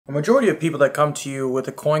A majority of people that come to you with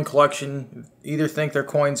a coin collection either think their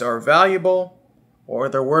coins are valuable or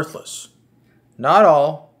they're worthless. Not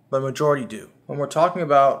all, but a majority do. When we're talking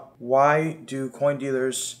about why do coin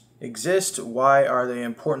dealers exist, why are they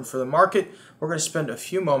important for the market, we're going to spend a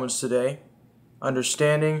few moments today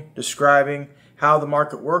understanding, describing how the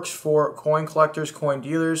market works for coin collectors, coin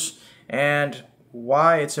dealers, and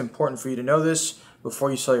why it's important for you to know this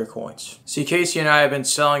before you sell your coins. See, Casey and I have been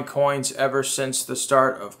selling coins ever since the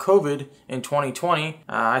start of COVID in 2020.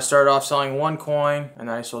 I started off selling one coin, and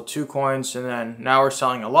then I sold two coins, and then now we're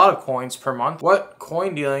selling a lot of coins per month. What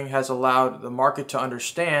coin dealing has allowed the market to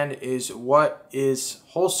understand is what is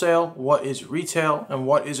wholesale, what is retail, and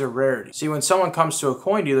what is a rarity. See, when someone comes to a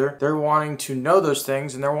coin dealer, they're wanting to know those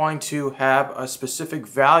things, and they're wanting to have a specific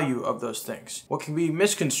value of those things. What can be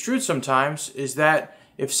misconstrued sometimes is that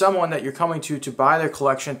if someone that you're coming to buy their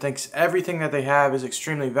collection thinks everything that they have is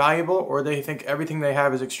extremely valuable, or they think everything they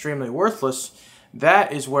have is extremely worthless,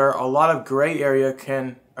 that is where a lot of gray area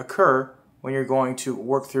can occur when you're going to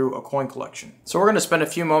work through a coin collection. So we're going to spend a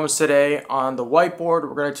few moments today on the whiteboard.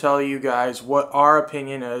 We're going to tell you guys what our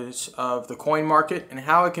opinion is of the coin market and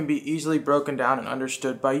how it can be easily broken down and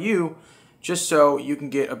understood by you, just so you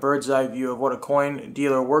can get a bird's eye view of what a coin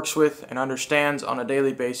dealer works with and understands on a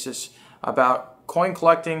daily basis about coin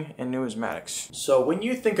collecting and numismatics. So when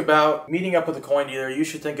you think about meeting up with a coin dealer, you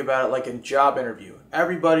should think about it like a job interview.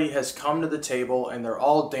 Everybody has come to the table and they're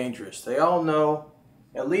all dangerous. They all know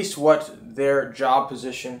at least what their job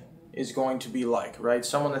position is going to be like, right?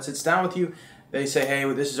 Someone that sits down with you, they say, hey,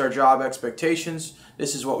 well, this is our job expectations.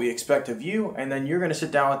 This is what we expect of you. And then you're going to sit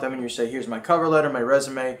down with them and you say, here's my cover letter, my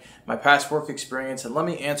resume, my past work experience, and let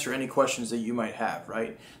me answer any questions that you might have,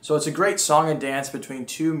 right? So it's a great song and dance between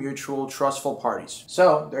two mutual, trustful parties.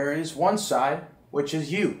 So there is one side, which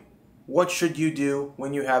is you. What should you do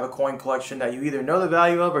when you have a coin collection that you either know the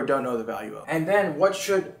value of or don't know the value of? And then what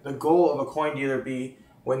should the goal of a coin dealer be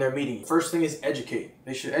when they're meeting you? First thing is educate.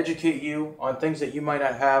 They should educate you on things that you might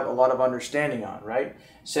not have a lot of understanding on, right?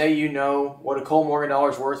 Say you know what a cold Morgan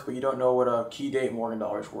dollar is worth, but you don't know what a key date Morgan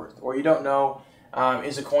dollar is worth. Or you don't know,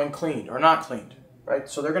 is a coin cleaned or not cleaned, right?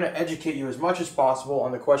 So they're going to educate you as much as possible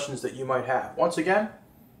on the questions that you might have. Once again,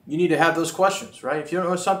 you need to have those questions, right? If you don't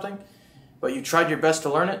know something, but you tried your best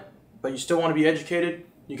to learn it, but you still want to be educated,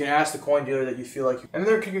 you can ask the coin dealer that you feel like, and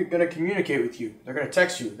they're going to communicate with you. They're going to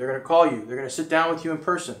text you. They're going to call you. They're going to sit down with you in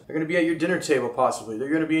person. They're going to be at your dinner table possibly. They're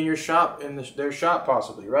going to be in your shop, their shop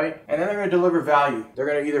possibly, right? And then they're going to deliver value. They're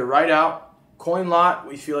going to either write out coin lot,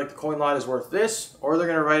 we feel like the coin lot is worth this, or they're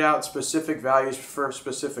going to write out specific values for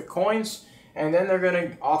specific coins, and then they're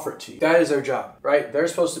going to offer it to you. That is their job, right? They're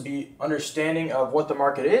supposed to be understanding of what the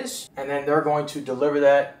market is, and then they're going to deliver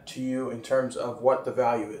that to you in terms of what the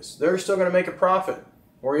value is. They're still going to make a profit.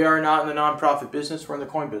 We are not in the nonprofit business, we're in the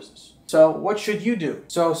coin business. So what should you do?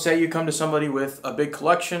 So say you come to somebody with a big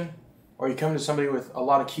collection, or you come to somebody with a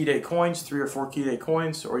lot of key date coins, 3 or 4 key date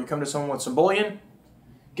coins, or you come to someone with some bullion,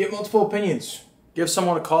 get multiple opinions. Give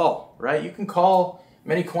someone a call, right? You can call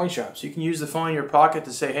many coin shops. You can use the phone in your pocket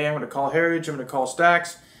to say, hey, I'm going to call Heritage, I'm going to call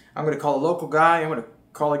Stacks, I'm going to call a local guy, I'm going to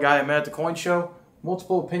call a guy I met at the coin show.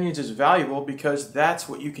 Multiple opinions is valuable because that's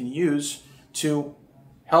what you can use to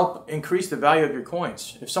help increase the value of your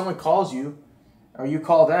coins. If someone calls you, or you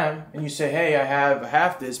call them, and you say, hey, I have a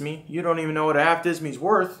half Disney, you don't even know what a half Disney is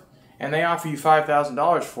worth, and they offer you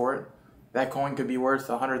 $5,000 for it, that coin could be worth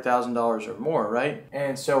 $100,000 or more, right?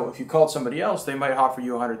 And so if you called somebody else, they might offer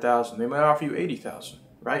you $100,000, they might offer you $80,000,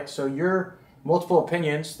 right? So your multiple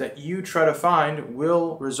opinions that you try to find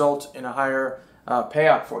will result in a higher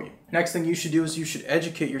payout for you. Next thing you should do is you should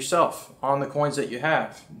educate yourself on the coins that you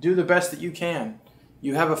have. Do the best that you can.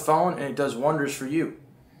 You have a phone and it does wonders for you.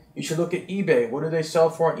 You should look at eBay. What do they sell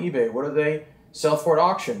for on eBay? What do they sell for at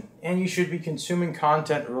auction? And you should be consuming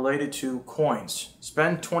content related to coins.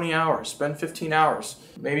 Spend 20 hours, spend 15 hours.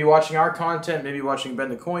 Maybe watching our content, maybe watching Ben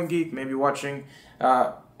the Coin Geek, maybe watching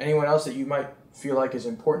anyone else that you might feel like is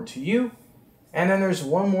important to you. And then there's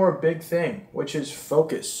one more big thing, which is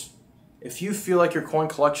focus. If you feel like your coin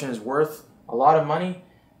collection is worth a lot of money,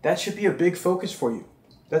 that should be a big focus for you.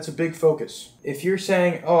 That's a big focus. If you're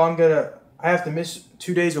saying, oh, I have to miss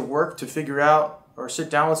 2 days of work to figure out or sit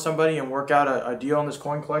down with somebody and work out a deal on this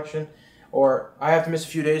coin collection, or I have to miss a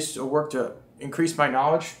few days of work to increase my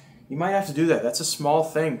knowledge, you might have to do that. That's a small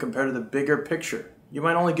thing compared to the bigger picture. You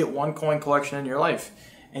might only get one coin collection in your life,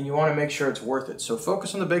 and you want to make sure it's worth it. So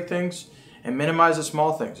focus on the big things and minimize the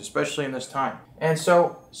small things, especially in this time. And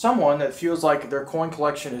so someone that feels like their coin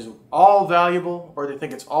collection is all valuable, or they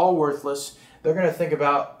think it's all worthless, they're going to think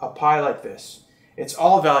about a pie like this. It's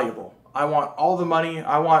all valuable. I want all the money.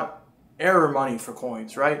 I want error money for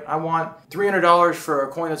coins, right? I want $300 for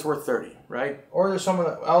a coin that's worth 30, right? Or there's someone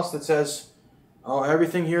else that says, oh,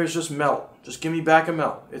 everything here is just melt. Just give me back a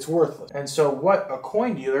melt. It's worthless. And so what a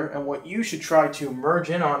coin dealer and what you should try to merge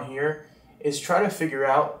in on here is try to figure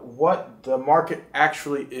out what the market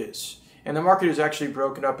actually is. And the market is actually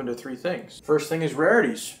broken up into three things. First thing is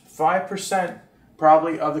rarities. 5%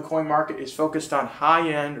 probably of the coin market is focused on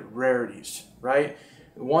high-end rarities, right?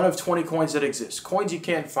 One of 20 coins that exist. Coins you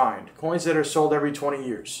can't find. Coins that are sold every 20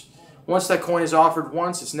 years. Once that coin is offered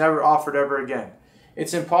once, it's never offered ever again.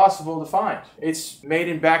 It's impossible to find. It's made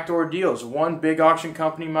in backdoor deals. One big auction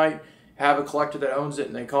company might have a collector that owns it,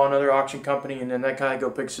 and they call another auction company, and then that guy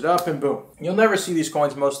picks it up, and boom. You'll never see these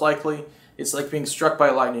coins most likely. It's like being struck by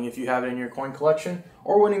lightning if you have it in your coin collection,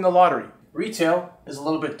 or winning the lottery. Retail is a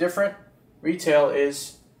little bit different. Retail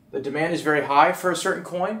is the demand is very high for a certain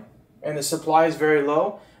coin, and the supply is very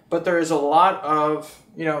low, but there is a lot of,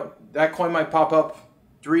 that coin might pop up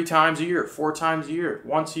 3 times a year, 4 times a year,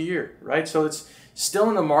 once a year, right? So it's still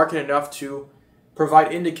in the market enough to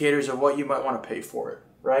provide indicators of what you might want to pay for it,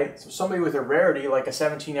 right? So somebody with a rarity like a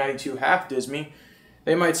 1792 half Disney,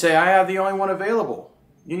 they might say, I have the only one available.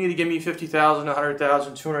 You need to give me 50,000,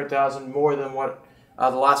 100,000, 200,000 more than what the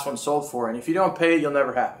last one sold for. And if you don't pay it, you'll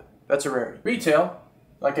never have it. That's a rarity. Retail,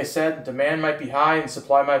 like I said, demand might be high and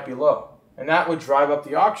supply might be low. And that would drive up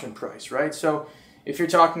the auction price, right? So if you're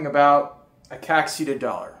talking about a CAC-seated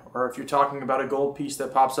dollar, or if you're talking about a gold piece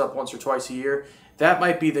that pops up once or twice a year, that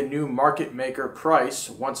might be the new market maker price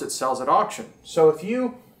once it sells at auction. So if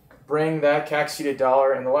you bring that CAC-seated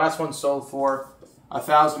dollar and the last one sold for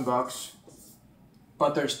 $1,000,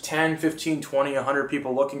 but there's 10, 15, 20, 100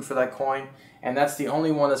 people looking for that coin, and that's the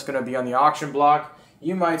only one that's going to be on the auction block,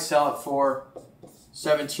 you might sell it for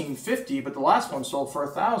 $1,750, but the last one sold for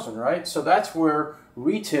 $1,000, right? So that's where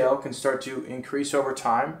retail can start to increase over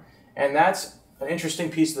time, and that's an interesting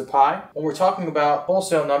piece of the pie. When we're talking about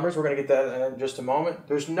wholesale numbers, we're going to get that in just a moment.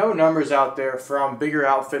 There's no numbers out there from bigger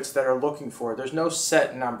outfits that are looking for it. There's no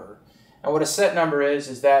set number. And what a set number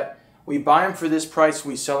is that we buy them for this price,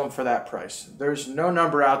 we sell them for that price. There's no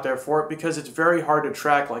number out there for it because it's very hard to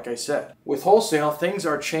track, like I said. With wholesale, things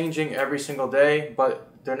are changing every single day, but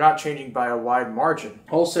they're not changing by a wide margin.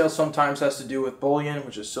 Wholesale sometimes has to do with bullion,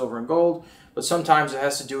 which is silver and gold, but sometimes it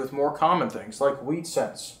has to do with more common things like wheat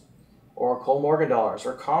cents, or Cole Morgan dollars,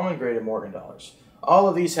 or common graded Morgan dollars. All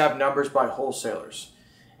of these have numbers by wholesalers.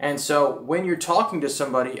 And so when you're talking to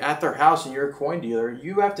somebody at their house and you're a coin dealer,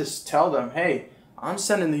 you have to tell them, hey, I'm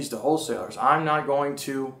sending these to wholesalers. I'm not going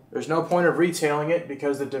to, there's no point of retailing it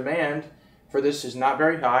because the demand for this is not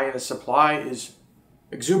very high and the supply is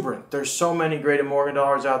exuberant. There's so many graded Morgan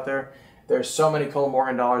dollars out there. There's so many Cole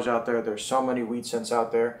Morgan dollars out there. There's so many wheat cents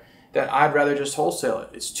out there that I'd rather just wholesale it.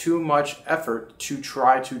 It's too much effort to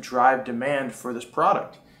try to drive demand for this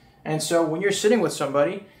product. And so when you're sitting with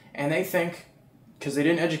somebody and they think, because they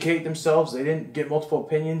didn't educate themselves, they didn't get multiple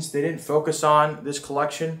opinions, they didn't focus on this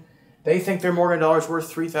collection, they think their Morgan dollar is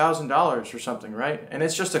worth $3,000 or something, right? And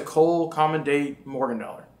it's just a Cole common date Morgan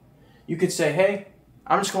dollar. You could say, hey,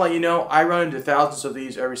 I'm just going to let you know, I run into thousands of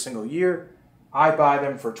these every single year. I buy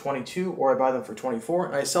them for 22 or I buy them for 24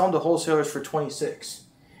 and I sell them to wholesalers for 26.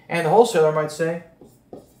 And the wholesaler might say,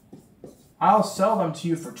 I'll sell them to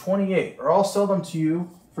you for 28 or I'll sell them to you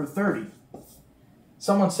for 30.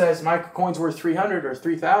 Someone says my coin's worth 300 or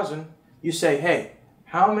 3,000. You say, hey,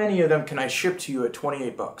 how many of them can I ship to you at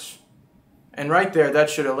 28 bucks? And right there, that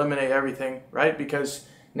should eliminate everything, right? Because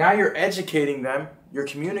now you're educating them, you're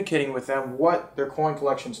communicating with them what their coin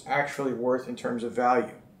collection's actually worth in terms of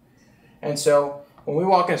value. And so when we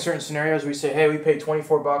walk in certain scenarios, we say, hey, we paid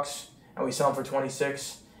 24 bucks and we sell them for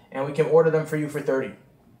 26 and we can order them for you for 30.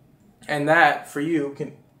 And that, for you,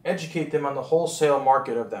 can educate them on the wholesale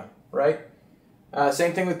market of them, right?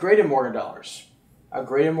 Same thing with graded Morgan dollars. A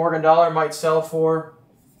graded Morgan dollar might sell for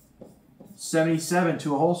 77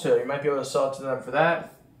 to a wholesaler. You might be able to sell it to them for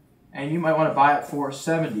that, and you might want to buy it for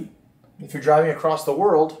 70. If you're driving across the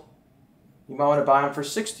world, you might want to buy them for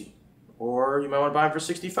 60, or you might want to buy them for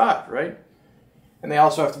 65, right? And they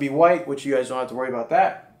also have to be white, which you guys don't have to worry about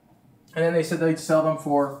that. And then they said they'd sell them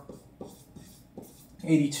for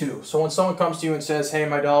 82. So when someone comes to you and says, hey,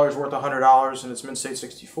 my dollar is worth $100 and it's mint state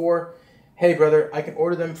 64, hey, brother, I can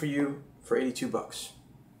order them for you for 82 bucks,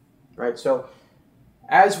 right? So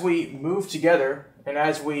as we move together and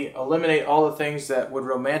as we eliminate all the things that would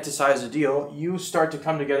romanticize a deal, you start to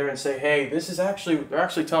come together and say, hey, they're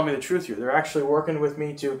actually telling me the truth here. They're actually working with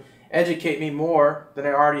me to educate me more than I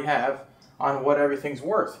already have on what everything's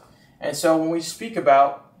worth. And so when we speak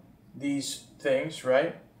about these things,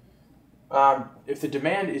 right, If the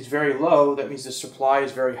demand is very low, that means the supply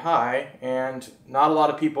is very high, and not a lot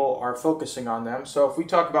of people are focusing on them. So if we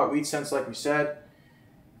talk about wheat cents, like we said,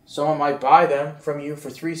 someone might buy them from you for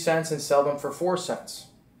 3 cents and sell them for 4 cents,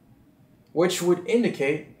 which would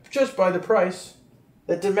indicate, just by the price,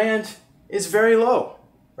 that demand is very low,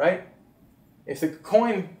 right? If the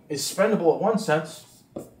coin is spendable at 1 cent,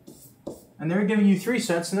 and they're giving you 3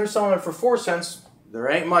 cents, and they're selling it for 4 cents, there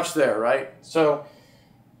ain't much there, right? So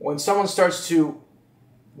when someone starts to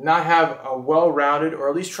not have a well-rounded, or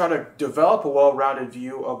at least try to develop a well-rounded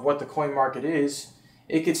view of what the coin market is,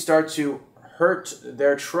 it could start to hurt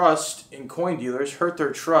their trust in coin dealers, hurt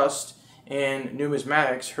their trust in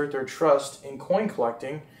numismatics, hurt their trust in coin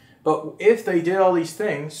collecting. But if they did all these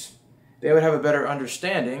things, they would have a better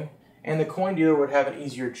understanding, and the coin dealer would have an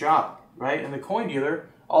easier job, right? And the coin dealer,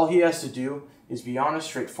 all he has to do is be honest,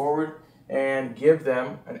 straightforward, and give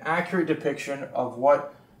them an accurate depiction of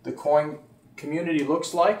what the coin community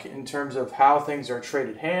looks like in terms of how things are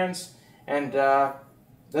traded hands, and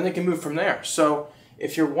then they can move from there. So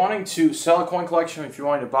if you're wanting to sell a coin collection, if you're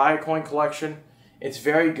wanting to buy a coin collection, it's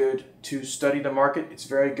very good to study the market. It's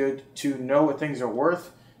very good to know what things are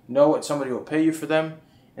worth, know what somebody will pay you for them,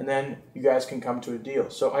 and then you guys can come to a deal.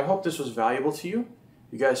 So I hope this was valuable to you.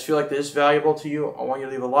 If you guys feel like this is valuable to you, I want you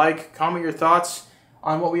to leave a like, comment your thoughts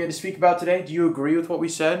on what we had to speak about today. Do you agree with what we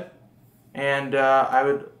said? And I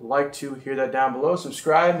would like to hear that down below.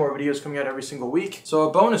 Subscribe, more videos coming out every single week. So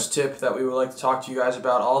a bonus tip that we would like to talk to you guys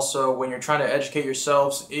about also when you're trying to educate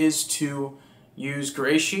yourselves is to use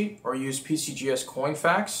Graysheet or use PCGS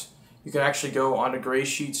Coinfax. You can actually go onto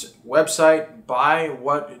Graysheet's website, buy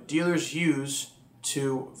what dealers use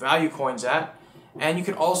to value coins at, and you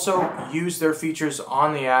can also use their features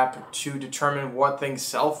on the app to determine what things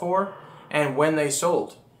sell for and when they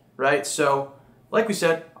sold, right? So like we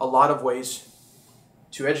said, a lot of ways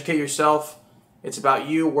to educate yourself. It's about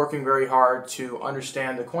you working very hard to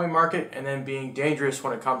understand the coin market and then being dangerous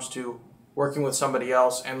when it comes to working with somebody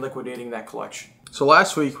else and liquidating that collection. So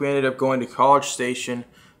last week we ended up going to College Station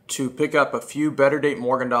to pick up a few better date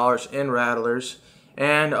Morgan dollars in Rattlers,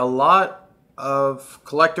 and a lot of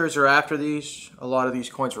collectors are after these. A lot of these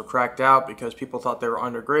coins were cracked out because people thought they were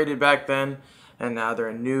undergraded back then, and now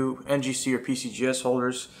they're new NGC or PCGS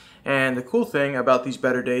holders. And the cool thing about these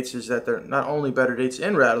better dates is that they're not only better dates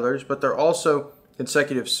in Rattlers, but they're also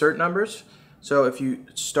consecutive cert numbers. So if you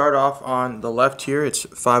start off on the left here, it's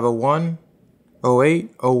 501,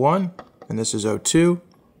 08, 01, and this is 02,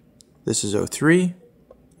 this is 03,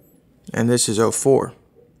 and this is 04.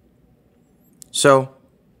 So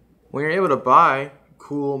when you're able to buy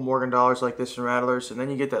cool Morgan dollars like this in Rattlers, and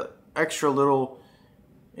then you get that extra little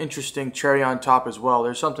interesting cherry on top as well,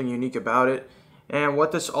 there's something unique about it. And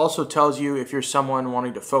what this also tells you, if you're someone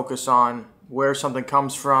wanting to focus on where something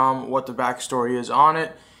comes from, what the backstory is on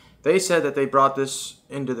it, they said that they brought this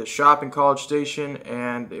into the shop in College Station,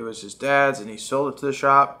 and it was his dad's, and he sold it to the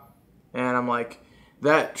shop. And I'm like,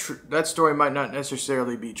 that story might not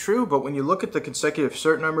necessarily be true, but when you look at the consecutive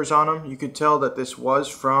cert numbers on them, you could tell that this was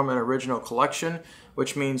from an original collection,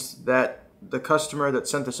 which means that the customer that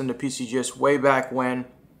sent this into PCGS way back when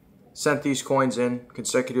sent these coins in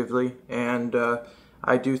consecutively, and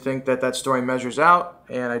I do think that that story measures out,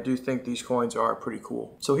 and I do think these coins are pretty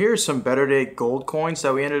cool. So here's some better date gold coins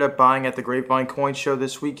that we ended up buying at the Grapevine Coin Show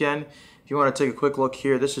this weekend. If you want to take a quick look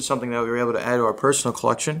here, this is something that we were able to add to our personal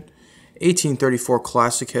collection. 1834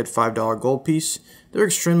 Classic Head $5 gold piece. They're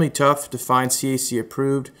extremely tough to find CAC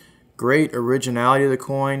approved. Great originality of the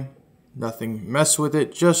coin. Nothing mess with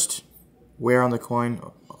it, just wear on the coin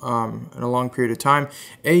in a long period of time.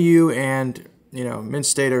 AU and Mint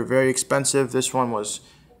State are very expensive. This one was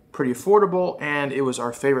pretty affordable, and it was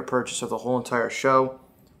our favorite purchase of the whole entire show.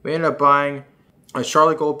 We ended up buying a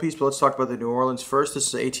Charlotte gold piece, but let's talk about the New Orleans first. This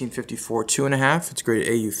is 1854 2.5. It's graded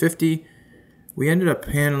AU 50. We ended up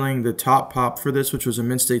handling the top pop for this, which was a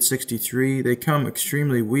Mint State 63. They come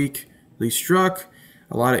extremely weakly struck.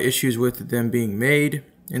 A lot of issues with them being made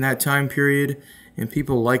in that time period. And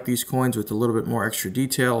people like these coins with a little bit more extra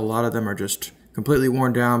detail. A lot of them are just completely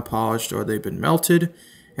worn down, polished, or they've been melted.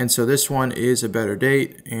 And so this one is a better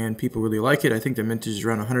date, and people really like it. I think the mintage is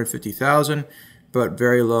around 150,000, but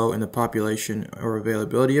very low in the population or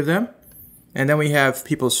availability of them. And then we have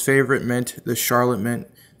people's favorite mint, the Charlotte Mint.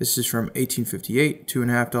 This is from 1858,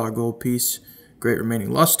 $2.5 gold piece. Great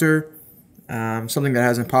remaining luster. Something that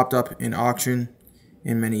hasn't popped up in auction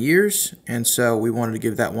in many years, and so we wanted to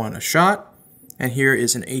give that one a shot. And here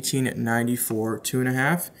is an 1894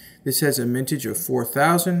 2.5. This has a mintage of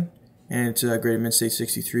 4,000, and it's graded Mint State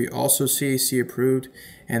 63, also CAC approved.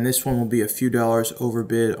 And this one will be a few dollars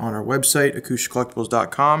overbid on our website,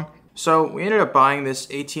 acousticcollectibles.com. So we ended up buying this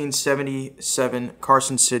 1877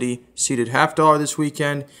 Carson City seated half dollar this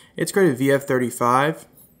weekend. It's graded VF35.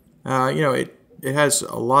 It has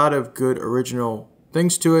a lot of good original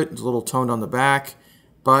things to it. It's a little toned on the back,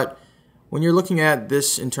 but when you're looking at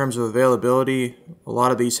this in terms of availability, a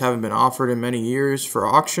lot of these haven't been offered in many years for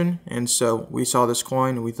auction, and so we saw this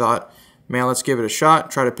coin and we thought, man, let's give it a shot,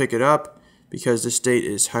 try to pick it up, because this date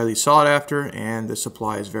is highly sought after and the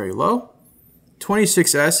supply is very low.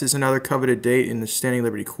 26S is another coveted date in the Standing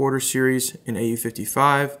Liberty Quarter Series in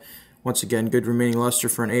AU55. Once again, good remaining luster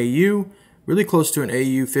for an AU. Really close to an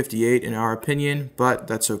AU58 in our opinion, but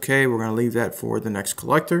that's okay. We're going to leave that for the next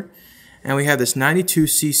collector. And we have this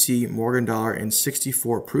 92cc Morgan dollar in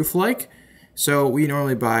 64 proof-like. So we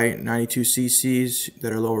normally buy 92cc's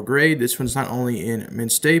that are lower grade. This one's not only in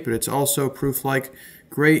mint state, but it's also proof-like.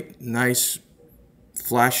 Great, nice,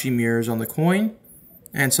 flashy mirrors on the coin.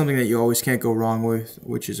 And something that you always can't go wrong with,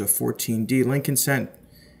 which is a 14D Lincoln cent,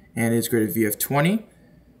 and it's graded VF20.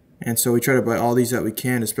 And so we try to buy all these that we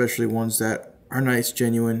can, especially ones that are nice,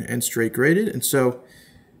 genuine, and straight graded. And so,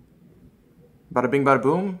 bada bing, bada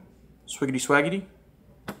boom. Swiggity swaggity,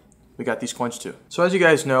 we got these coins too. So as you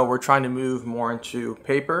guys know, we're trying to move more into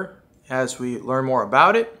paper as we learn more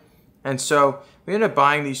about it. And so we ended up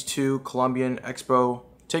buying these two Columbian Expo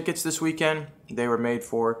tickets this weekend. They were made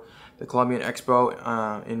for the Columbian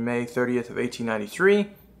Expo in May 30th of 1893.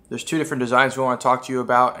 There's two different designs we want to talk to you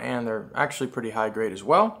about, and they're actually pretty high grade as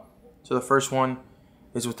well. So the first one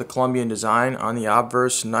is with the Columbian design on the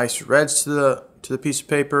obverse, nice reds to the piece of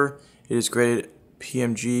paper. It is graded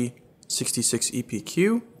PMG 66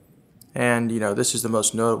 EPQ, and this is the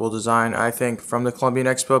most notable design I think from the Columbian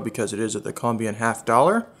Expo because it is the Columbian half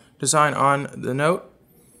dollar design on the note.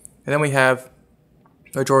 And then we have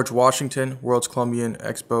a George Washington World's Columbian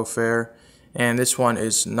Expo Fair, and this one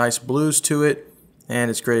is nice blues to it,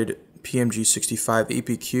 and it's graded PMG 65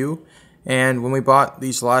 EPQ. And when we bought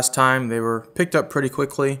these last time, they were picked up pretty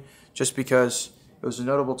quickly just because it was a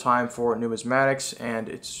notable time for numismatics, and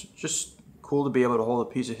it's just cool to be able to hold a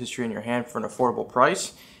piece of history in your hand for an affordable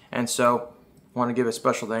price. And so I want to give a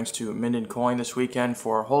special thanks to Minden Coin this weekend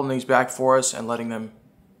for holding these back for us and letting them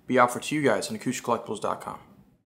be offered to you guys on AcousticCollectibles.com.